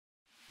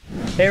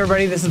Hey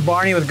everybody, this is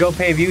Barney with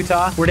GoPave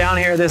Utah. We're down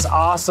here at this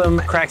awesome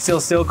Crack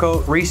Seal Seal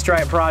Coat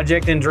restripe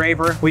project in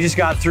Draper. We just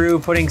got through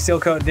putting seal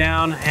coat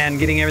down and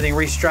getting everything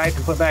restriped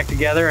and put back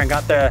together and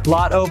got the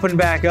lot open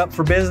back up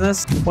for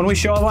business. When we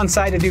show up on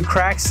site to do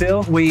crack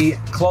seal, we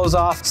close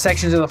off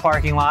sections of the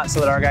parking lot so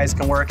that our guys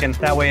can work, and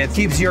that way it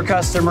keeps your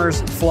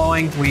customers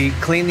flowing. We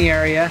clean the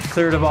area,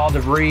 clear it of all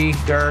debris,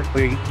 dirt.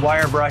 We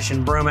wire brush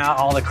and broom out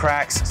all the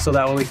cracks so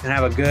that way we can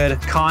have a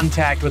good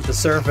contact with the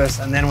surface,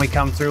 and then we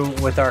come through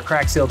with our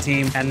crack seal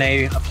team and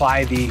they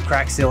apply the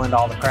crack seal into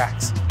all the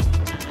cracks.